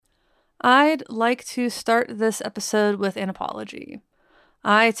I'd like to start this episode with an apology.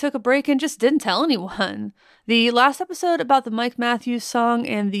 I took a break and just didn't tell anyone. The last episode about the Mike Matthews song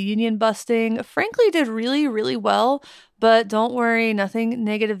and the union busting frankly did really, really well, but don't worry, nothing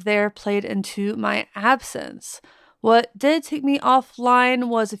negative there played into my absence. What did take me offline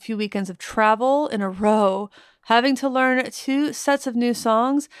was a few weekends of travel in a row, having to learn two sets of new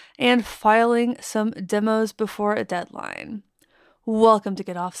songs and filing some demos before a deadline. Welcome to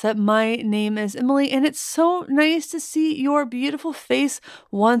Get Offset. My name is Emily, and it's so nice to see your beautiful face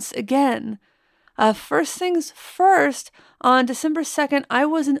once again. First things first, on December 2nd, I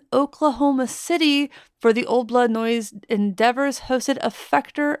was in Oklahoma City for the Old Blood Noise Endeavors hosted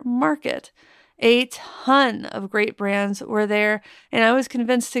Effector Market. A ton of great brands were there, and I was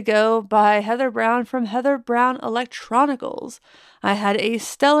convinced to go by Heather Brown from Heather Brown Electronicals. I had a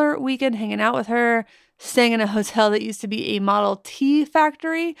stellar weekend hanging out with her, staying in a hotel that used to be a Model T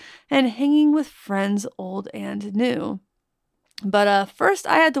factory, and hanging with friends old and new. But first,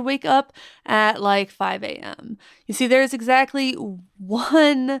 I had to wake up at like 5 a.m. You see, there's exactly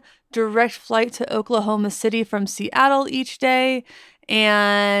one direct flight to Oklahoma City from Seattle each day,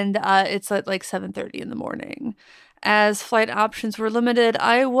 and it's at like 7:30 in the morning. As flight options were limited,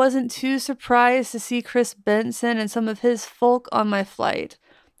 I wasn't too surprised to see Chris Benson and some of his folk on my flight.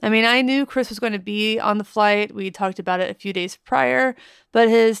 I mean, I knew Chris was going to be on the flight. We talked about it a few days prior, but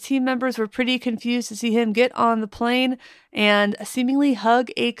his team members were pretty confused to see him get on the plane and seemingly hug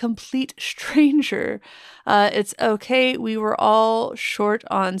a complete stranger. It's okay. We were all short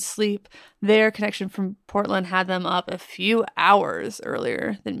on sleep. Their connection from Portland had them up a few hours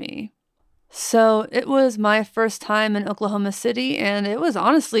earlier than me. So it was my first time in Oklahoma City, and it was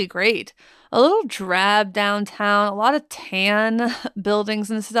honestly great. A little drab downtown, a lot of tan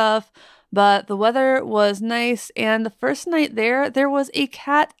buildings and stuff, but the weather was nice. And the first night there was a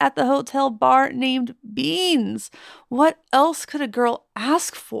cat at the hotel bar named Beans. What else could a girl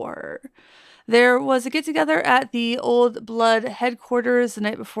ask for? There was a get together at the Old Blood headquarters the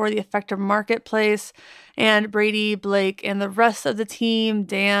night before the Effector Marketplace, and Brady, Blake, and the rest of the team,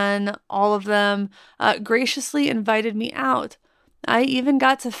 Dan, all of them, graciously invited me out. I even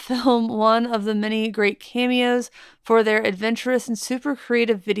got to film one of the many great cameos for their adventurous and super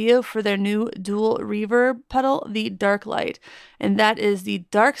creative video for their new dual reverb pedal, the Dark Light. And that is the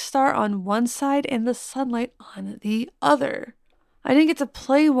Dark Star on one side and the Sunlight on the other. I didn't get to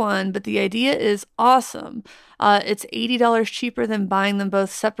play one, but the idea is awesome. It's $80 cheaper than buying them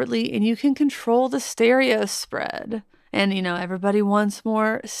both separately, and you can control the stereo spread. And, everybody wants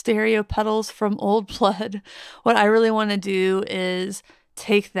more stereo pedals from Old Blood. What I really want to do is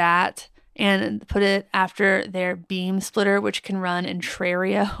take that and put it after their beam splitter, which can run in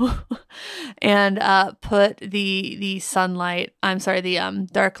Trario, and put the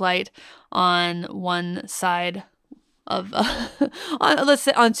Dark Light on one side of let's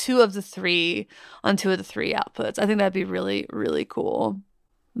say on two of the three outputs. I think that'd be really, really cool.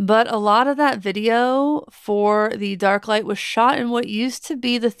 But a lot of that video for the Dark Light was shot in what used to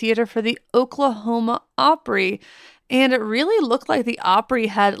be the theater for the Oklahoma Opry, and it really looked like the Opry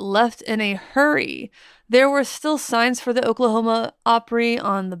had left in a hurry. There were still signs for the Oklahoma Opry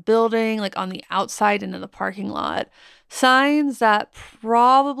on the building, like on the outside and in the parking lot. Signs that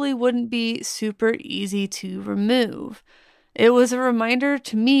probably wouldn't be super easy to remove. It was a reminder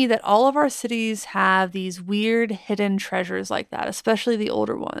to me that all of our cities have these weird hidden treasures like that, especially the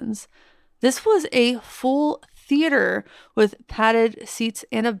older ones. This was a full theater with padded seats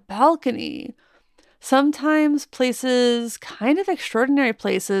and a balcony. Sometimes places, kind of extraordinary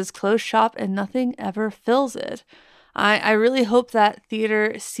places, close shop and nothing ever fills it. I really hope that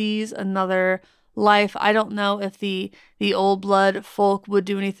theater sees another life. I don't know if the Old Blood folk would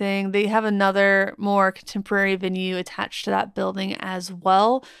do anything. They have another more contemporary venue attached to that building as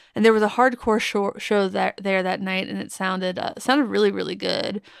well. And there was a hardcore show there that night, and it sounded really, really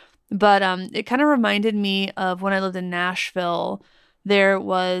good. But it kind of reminded me of when I lived in Nashville. There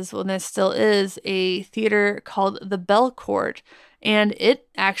was, well, there still is, a theater called the Belcourt, and it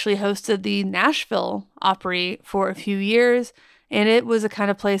actually hosted the Nashville Opry for a few years. And it was a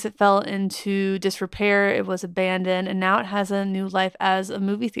kind of place that fell into disrepair. It was abandoned, and now it has a new life as a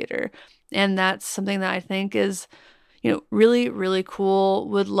movie theater. And that's something that I think is, really, really cool.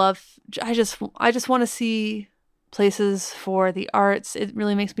 Would love, I just want to see places for the arts. It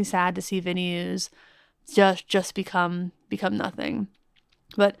really makes me sad to see venues just become nothing.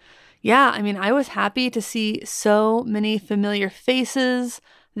 But yeah, I mean, I was happy to see so many familiar faces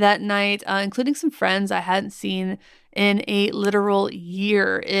that night, including some friends I hadn't seen in a literal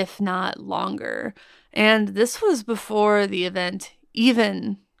year, if not longer. And this was before the event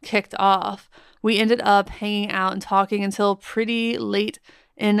even kicked off. We ended up hanging out and talking until pretty late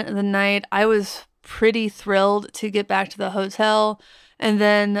in the night. I was pretty thrilled to get back to the hotel, and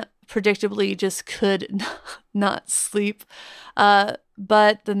then predictably just could not sleep.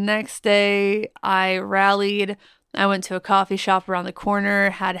 But the next day I rallied. I went to a coffee shop around the corner,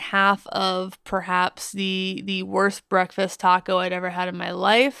 had half of perhaps the worst breakfast taco I'd ever had in my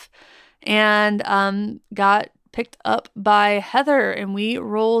life, and got picked up by Heather, and we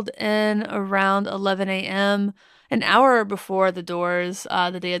rolled in around 11 a.m., an hour before the doors,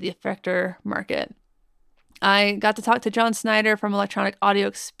 the day of the Effector market. I got to talk to John Snyder from Electronic Audio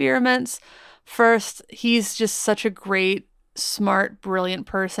Experiments first. He's just such a great, smart, brilliant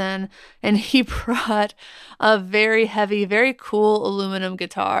person, and he brought a very heavy, very cool aluminum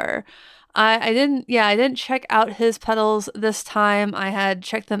guitar. I didn't check out his pedals this time. I had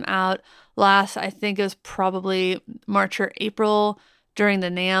checked them out last, I think it was probably March or April during the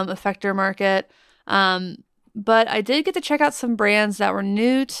NAMM Effector market. But I did get to check out some brands that were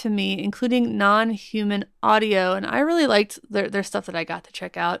new to me, including Non-Human Audio, and I really liked their stuff that I got to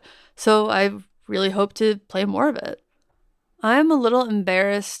check out. So I really hope to play more of it. I'm a little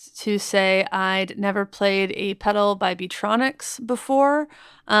embarrassed to say I'd never played a pedal by Beatronics before,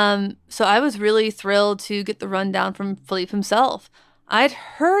 so I was really thrilled to get the rundown from Philippe himself. I'd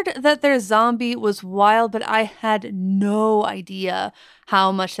heard that their Zombie was wild, but I had no idea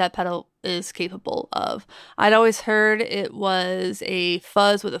how much that pedal is capable of. I'd always heard it was a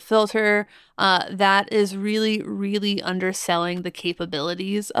fuzz with a filter. That is really, really underselling the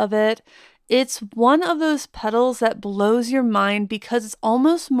capabilities of it. It's one of those pedals that blows your mind because it's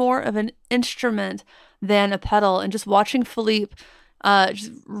almost more of an instrument than a pedal. And just watching Philippe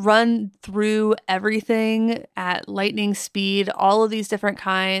just run through everything at lightning speed, all of these different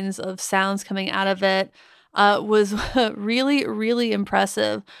kinds of sounds coming out of it, was really, really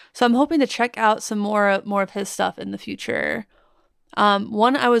impressive. So I'm hoping to check out some more of his stuff in the future.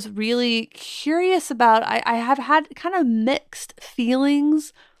 One I was really curious about, I have had kind of mixed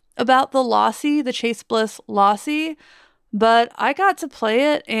feelings about the Lossy, the Chase Bliss Lossy, but I got to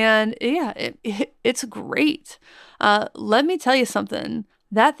play it, and yeah, it's great. Let me tell you something.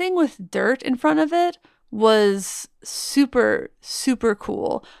 That thing with dirt in front of it was super, super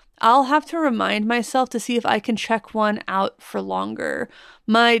cool. I'll have to remind myself to see if I can check one out for longer.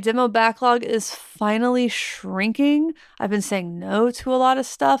 My demo backlog is finally shrinking. I've been saying no to a lot of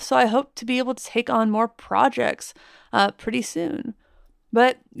stuff, so I hope to be able to take on more projects pretty soon.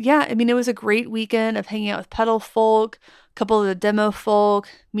 But yeah, I mean, it was a great weekend of hanging out with pedal folk, a couple of the demo folk,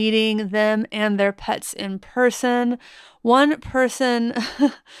 meeting them and their pets in person. One person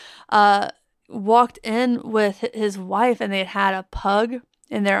walked in with his wife, and they had a pug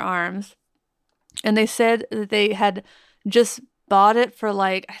in their arms. And they said that they had just bought it for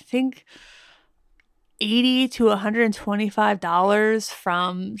like, I think, $80 to $125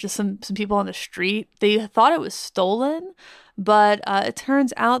 from just some people on the street. They thought it was stolen, but it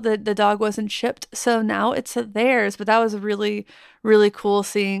turns out that the dog wasn't shipped, so now it's theirs. But that was really, really cool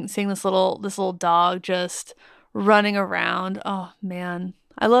seeing this little dog just running around. Oh man,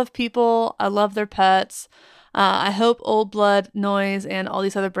 I love people. I love their pets. I hope Old Blood, Noise, and all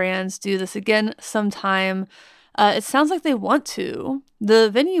these other brands do this again sometime. It sounds like they want to.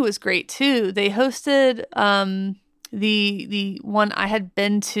 The venue was great too. They hosted the one I had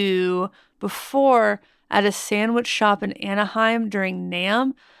been to before at a sandwich shop in Anaheim during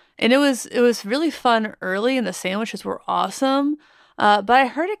NAMM, and it was really fun early, and the sandwiches were awesome. But I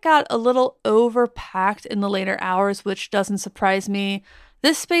heard it got a little overpacked in the later hours, which doesn't surprise me.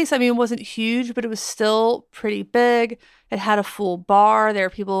 This space, I mean, wasn't huge, but it was still pretty big. It had a full bar. There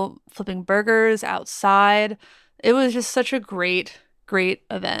were people flipping burgers outside. It was just such a great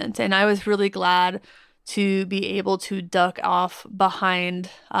event, and I was really glad to be able to duck off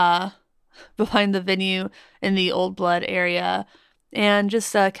behind the venue in the Old Blood area and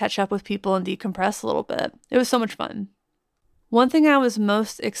just catch up with people and decompress a little bit. It was so much fun. One thing I was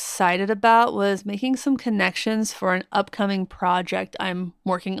most excited about was making some connections for an upcoming project I'm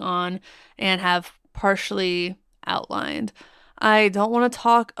working on and have partially outlined. I don't want to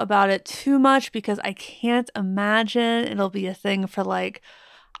talk about it too much because I can't imagine it'll be a thing for like,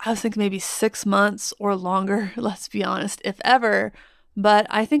 I was thinking maybe 6 months or longer, let's be honest, if ever. But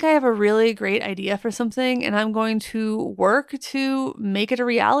I think I have a really great idea for something, and I'm going to work to make it a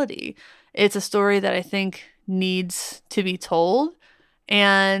reality. It's a story that I think needs to be told,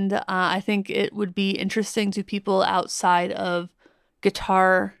 and I think it would be interesting to people outside of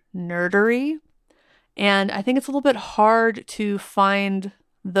guitar nerdery. And I think it's a little bit hard to find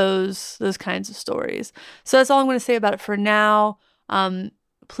those kinds of stories. So that's all I'm going to say about it for now.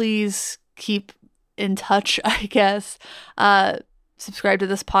 please keep in touch, I guess. Subscribe to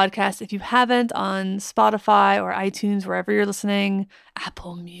this podcast if you haven't on Spotify or iTunes, wherever you're listening,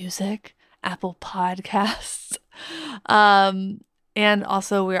 Apple Music, Apple Podcasts. And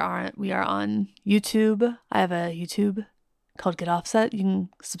also we are on YouTube. I have a YouTube called Get Offset. You can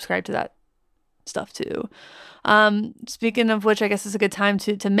subscribe to that stuff too. Speaking of which, I guess it's a good time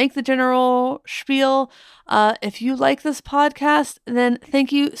to make the general spiel. If you like this podcast, then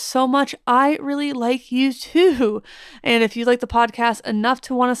thank you so much. I really like you too. And if you like the podcast enough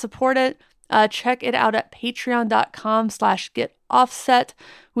to want to support it, check it out at patreon.com/getoffset.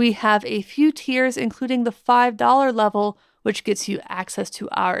 We have a few tiers, including the $5 level, which gets you access to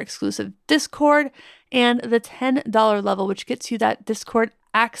our exclusive Discord, and the $10 level, which gets you that Discord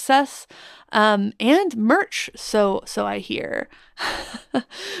access and merch. So I hear.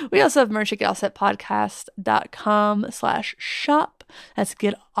 We also have merch at getoffsetpodcast.com/shop. That's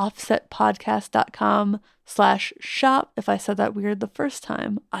getoffsetpodcast.com/shop. If I said that weird the first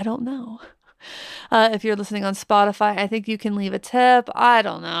time, I don't know. If you're listening on Spotify, I think you can leave a tip. I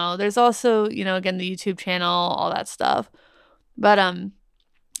don't know. There's also, again, the YouTube channel, all that stuff. But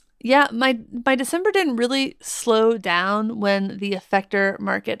yeah, my December didn't really slow down when the Effector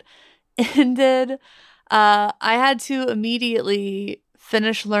market ended. I had to immediately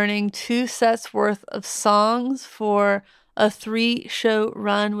finish learning 2 sets worth of songs for a 3-show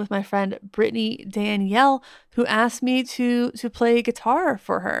run with my friend Brittany Danielle, who asked me to play guitar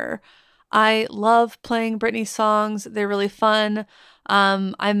for her. I love playing Brittany's songs. They're really fun.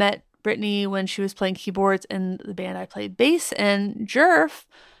 I met Brittany when she was playing keyboards in the band I played bass in, Jerf,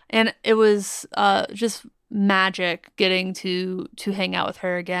 and it was just magic getting to hang out with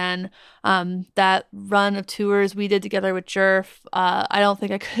her again. That run of tours we did together with Jerf, I don't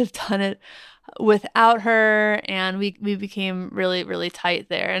think I could have done it without her, and we became really, really tight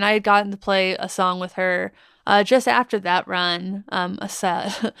there. And I had gotten to play a song with her just after that run, a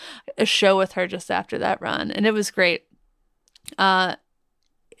show with her just after that run, and it was great.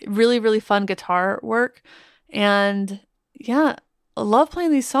 Really, really fun guitar work, and yeah, I love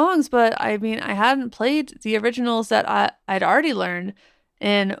playing these songs, but I mean, I hadn't played the originals that I'd already learned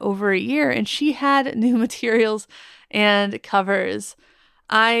in over a year, and she had new materials and covers.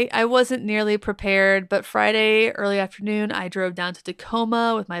 I wasn't nearly prepared, but Friday early afternoon, I drove down to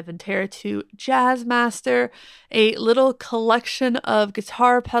Tacoma with my Ventera 2 Jazzmaster, a little collection of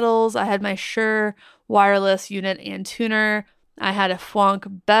guitar pedals. I had my Shure wireless unit and tuner. I had a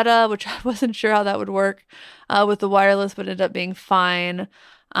Fwonk Beta, which I wasn't sure how that would work with the wireless, but ended up being fine.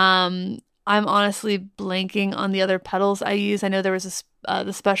 I'm honestly blanking on the other pedals I use. I know there was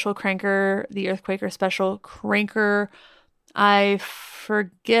the special cranker, the Earthquaker special cranker. I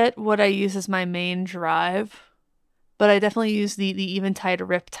forget what I use as my main drive, but I definitely use the Eventide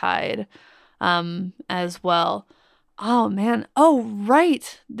Riptide as well. Oh man. Oh,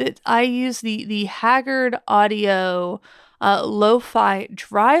 right. I use the Haggard Audio lo-fi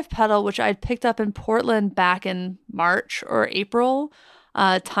drive pedal, which I'd picked up in Portland back in March or April.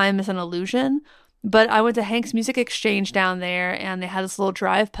 Time is an illusion. But I went to Hank's Music Exchange down there, and they had this little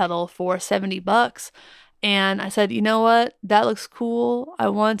drive pedal for $70. And I said, you know what? That looks cool. I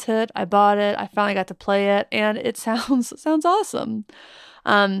want it. I bought it. I finally got to play it, and it sounds awesome.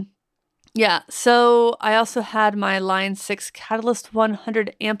 Yeah, so I also had my Line 6 Catalyst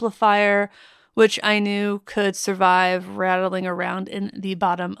 100 amplifier, which I knew could survive rattling around in the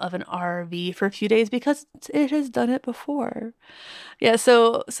bottom of an RV for a few days because it has done it before. Yeah,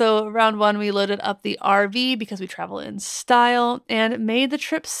 so round 1, we loaded up the RV because we travel in style and made the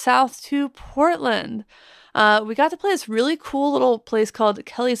trip south to Portland. We got to play this really cool little place called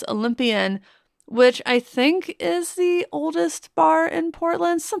Kelly's Olympian, which I think is the oldest bar in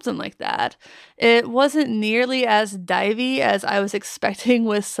Portland, something like that. It wasn't nearly as divey as I was expecting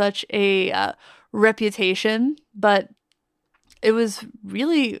with such a reputation, but it was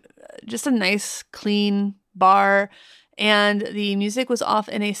really just a nice, clean bar, and the music was off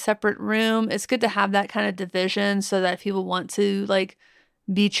in a separate room. It's good to have that kind of division so that if people want to,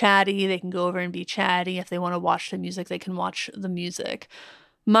 be chatty, they can go over and be chatty. If they want to watch the music, they can watch the music.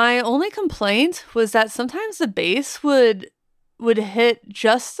 My only complaint was that sometimes the bass would hit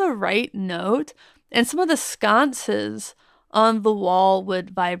just the right note, and some of the sconces on the wall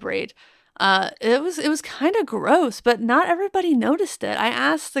would vibrate. It was kind of gross, but not everybody noticed it. I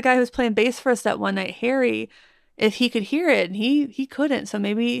asked the guy who was playing bass for us that one night, Harry, if he could hear it, and he couldn't. So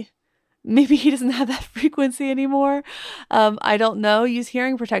maybe he doesn't have that frequency anymore. I don't know. Use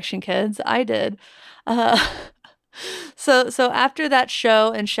hearing protection, kids. I did. So after that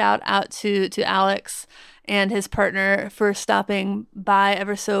show, and shout out to Alex and his partner for stopping by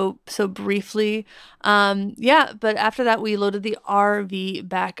ever so briefly. But after that, we loaded the RV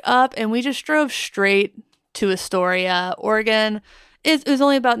back up and we just drove straight to Astoria, Oregon. It was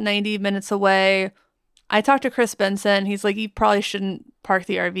only about 90 minutes away. I talked to Chris Benson. He's like, you probably shouldn't park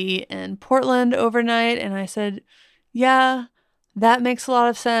the RV in Portland overnight. And I said, yeah, that makes a lot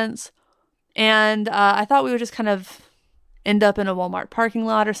of sense. And I thought we would just kind of end up in a Walmart parking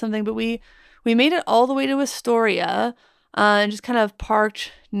lot or something, but we made it all the way to Astoria and just kind of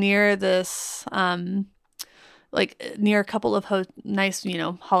parked near this, near a couple of nice,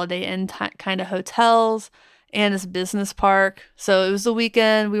 Holiday Inn kind of hotels and this business park. So it was the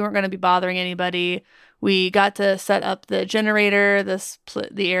weekend. We weren't going to be bothering anybody. We got to set up the generator.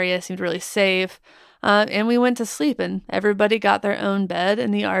 The area seemed really safe. And we went to sleep, and everybody got their own bed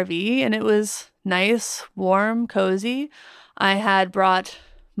in the RV, and it was nice, warm, cozy. I had brought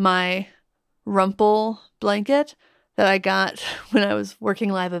my Rumpel blanket that I got when I was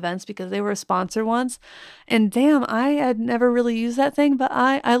working live events because they were a sponsor once. And damn, I had never really used that thing, but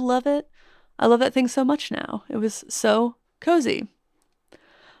I love it. I love that thing so much now. It was so cozy.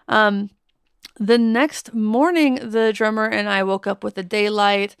 The next morning, the drummer and I woke up with the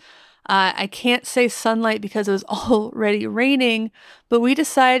daylight. I can't say sunlight because it was already raining, but we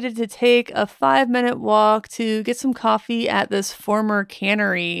decided to take a 5-minute walk to get some coffee at this former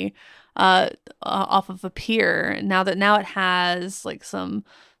cannery off of a pier. Now it has like some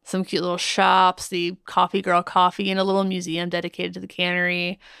cute little shops, the Coffee Girl Coffee, and a little museum dedicated to the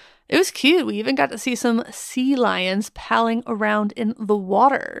cannery. It was cute. We even got to see some sea lions palling around in the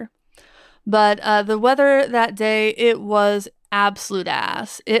water. But the weather that day, it was absolute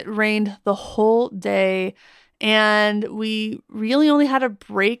ass. It rained the whole day, and we really only had a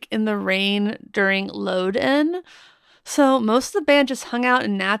break in the rain during load in. So most of the band just hung out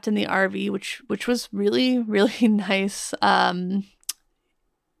and napped in the RV, which was really, really nice.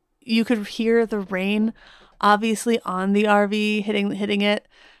 You could hear the rain obviously on the RV hitting it,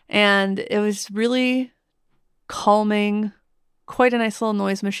 and it was really calming. Quite a nice little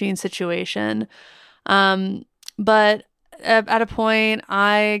noise machine situation. But at a point,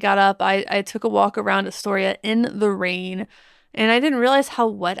 I got up, I took a walk around Astoria in the rain, and I didn't realize how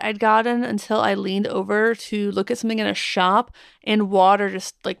wet I'd gotten until I leaned over to look at something in a shop, and water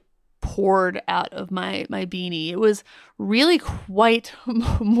just like poured out of my beanie. It was really quite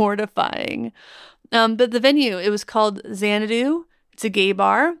mortifying. But the venue, it was called Xanadu. It's a gay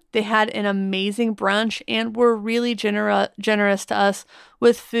bar. They had an amazing brunch and were really generous to us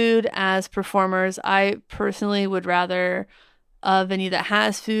with food as performers. I personally would rather a venue that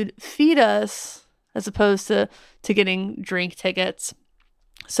has food feed us as opposed to getting drink tickets.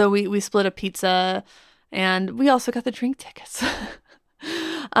 So we split a pizza, and we also got the drink tickets.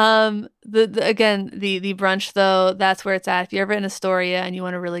 The brunch though, that's where it's at. If you're ever in Astoria and you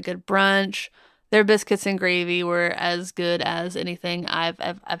want a really good brunch, their biscuits and gravy were as good as anything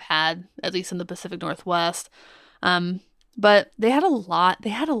I've had, at least in the Pacific Northwest. But they had a lot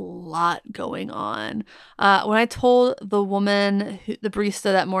going on. When I told the woman, the barista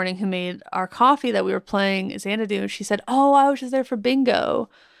that morning who made our coffee, that we were playing Xanadu, she said, "Oh, I was just there for bingo."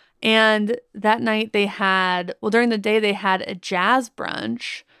 And that night during the day they had a jazz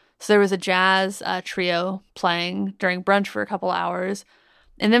brunch. So there was a jazz trio playing during brunch for a couple hours.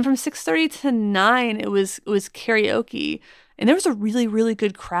 And then from 6:30 to 9, it was karaoke. And there was a really, really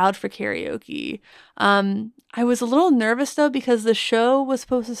good crowd for karaoke. I was a little nervous, though, because the show was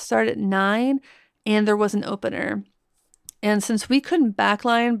supposed to start at 9 and there was an opener. And since we couldn't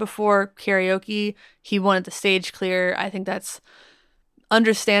backline before karaoke, he wanted the stage clear. I think that's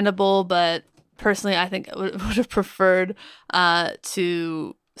understandable, but personally, I think I would have preferred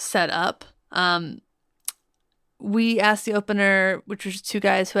to set up. We asked the opener, which was 2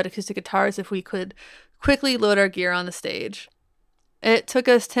 guys who had acoustic guitars, if we could quickly load our gear on the stage. It took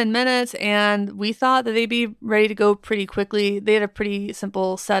us 10 minutes, and we thought that they'd be ready to go pretty quickly. They had a pretty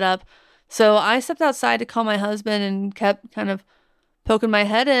simple setup. So I stepped outside to call my husband and kept kind of poking my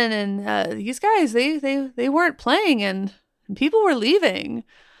head in, and these guys, they weren't playing, and people were leaving.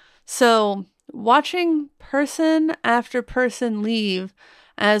 So watching person after person leave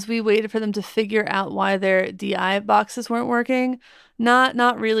as we waited for them to figure out why their DI boxes weren't working,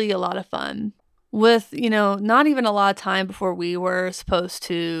 not really a lot of fun. With, not even a lot of time before we were supposed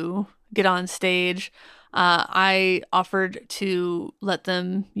to get on stage, I offered to let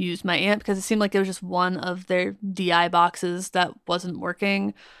them use my amp because it seemed like it was just one of their DI boxes that wasn't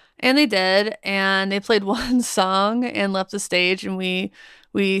working. And they did, and they played one song and left the stage, and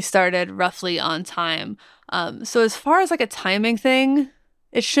we started roughly on time. So as far as like a timing thing,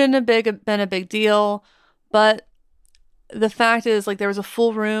 it shouldn't have been a big deal, But the fact is, like, there was a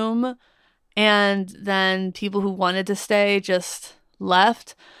full room, and then people who wanted to stay just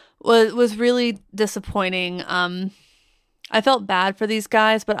left. Was really disappointing. I felt bad for these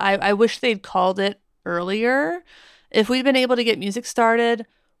guys, but I wish they'd called it earlier. If we'd been able to get music started,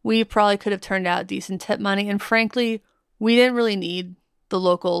 we probably could have turned out decent tip money. And frankly, we didn't really need the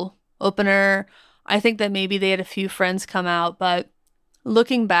local opener. I think that maybe they had a few friends come out, but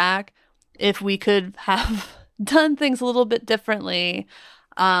looking back, if we could have done things a little bit differently,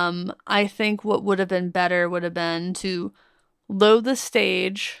 I think what would have been better would have been to load the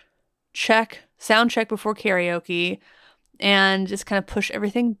stage, sound check before karaoke, and just kind of push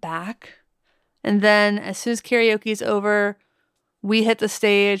everything back. And then as soon as karaoke is over, we hit the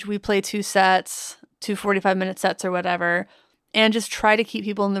stage, we play 2 sets, 2 45-minute sets or whatever, and just try to keep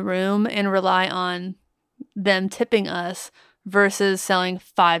people in the room and rely on them tipping us versus selling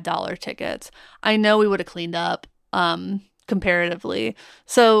 $5 tickets. I know we would have cleaned up comparatively.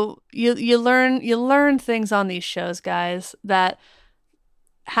 So you learn things on these shows, guys, that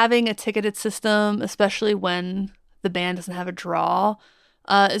having a ticketed system, especially when the band doesn't have a draw,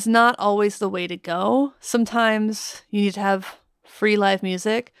 is not always the way to go. Sometimes you need to have free live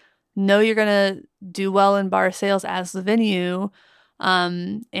music, know you're going to do well in bar sales as the venue,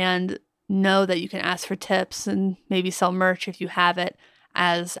 and know that you can ask for tips and maybe sell merch if you have it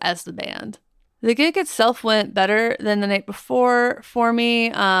as the band. The gig itself went better than the night before for me.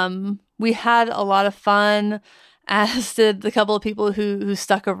 We had a lot of fun, as did the couple of people who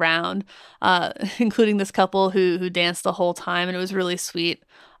stuck around, including this couple who danced the whole time, and it was really sweet.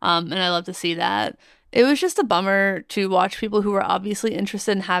 And I love to see that. It was just a bummer to watch people who were obviously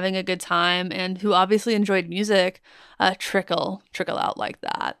interested in having a good time and who obviously enjoyed music trickle out like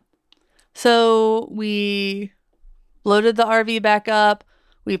that. So we loaded the RV back up.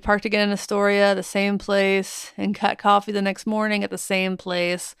 We parked again in Astoria, the same place, and got coffee the next morning at the same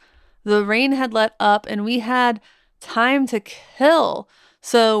place. The rain had let up and we had time to kill.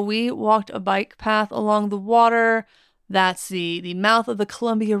 So we walked a bike path along the water. That's the mouth of the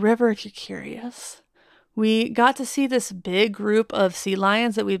Columbia River, if you're curious. We got to see this big group of sea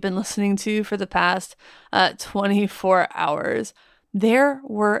lions that we've been listening to for the past 24 hours. There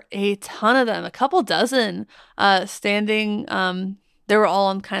were a ton of them, a couple dozen standing. They were all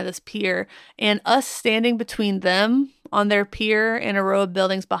on kind of this pier, and us standing between them on their pier and a row of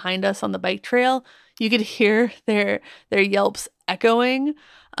buildings behind us on the bike trail, you could hear their yelps echoing.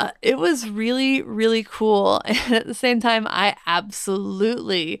 It was really, really cool. And at the same time, I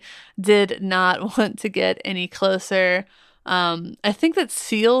absolutely did not want to get any closer. I think that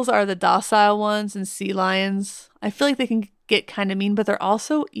seals are the docile ones, and sea lions, I feel like they can get kind of mean, but they're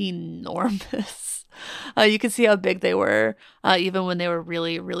also enormous. You could see how big they were, even when they were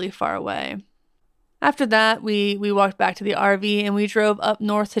really, really far away. After that, we walked back to the RV and we drove up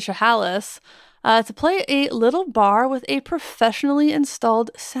north to Chehalis to play a little bar with a professionally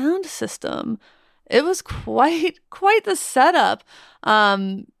installed sound system. It was quite the setup,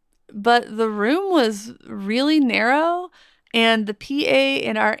 but the room was really narrow, and the PA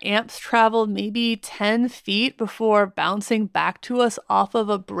and our amps traveled maybe 10 feet before bouncing back to us off of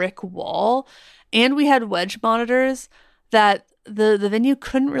a brick wall. And we had wedge monitors that the venue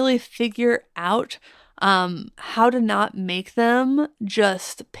couldn't really figure out how to not make them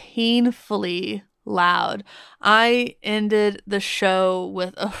just painfully loud. I ended the show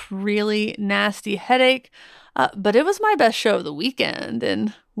with a really nasty headache, but it was my best show of the weekend.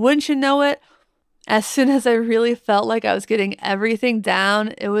 And wouldn't you know it, as soon as I really felt like I was getting everything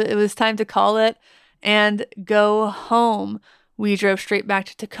down, it was time to call it and go home. We drove straight back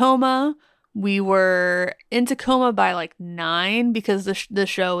to Tacoma. We were in Tacoma by like 9 because the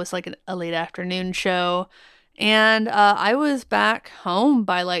show was like a late afternoon show. And I was back home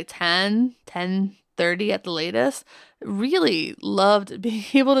by like 10:30 at the latest. Really loved being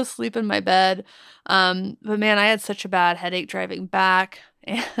able to sleep in my bed. But man, I had such a bad headache driving back.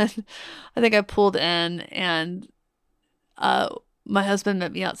 And I think I pulled in and my husband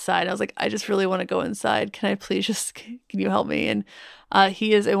met me outside. I was like, I just really want to go inside. Can you help me? And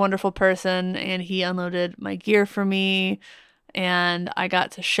he is a wonderful person, and he unloaded my gear for me, and I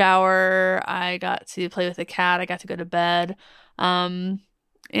got to shower. I got to play with the cat. I got to go to bed. And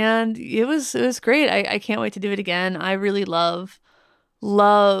it was great. I can't wait to do it again. I really love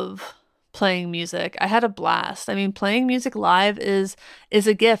playing music. I had a blast. I mean, playing music live is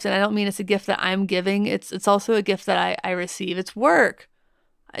a gift, and I don't mean it's a gift that I'm giving. It's also a gift that I receive. It's work.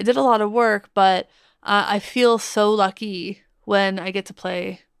 I did a lot of work, but I feel so lucky when I get to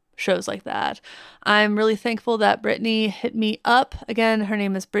play shows like that. I'm really thankful that Brittany hit me up. Again, her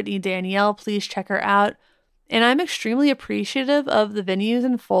name is Brittany Danielle. Please check her out. And I'm extremely appreciative of the venues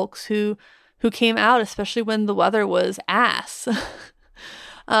and folks who came out, especially when the weather was ass.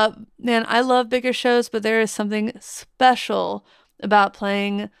 Man, I love bigger shows, but there is something special about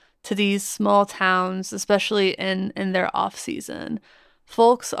playing to these small towns, especially in their off season.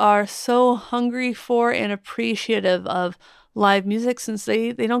 Folks are so hungry for and appreciative of live music since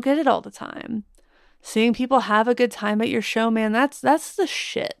they don't get it all the time. Seeing people have a good time at your show, man, that's the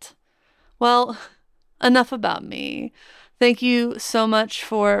shit. Well, enough about me. Thank you so much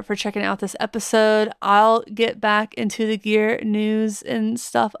for checking out this episode. I'll get back into the gear news and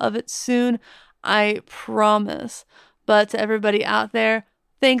stuff of it soon. I promise. But to everybody out there,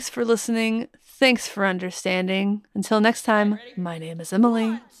 thanks for listening. Thanks for understanding. Until next time, my name is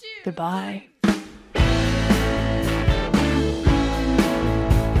Emily. Goodbye.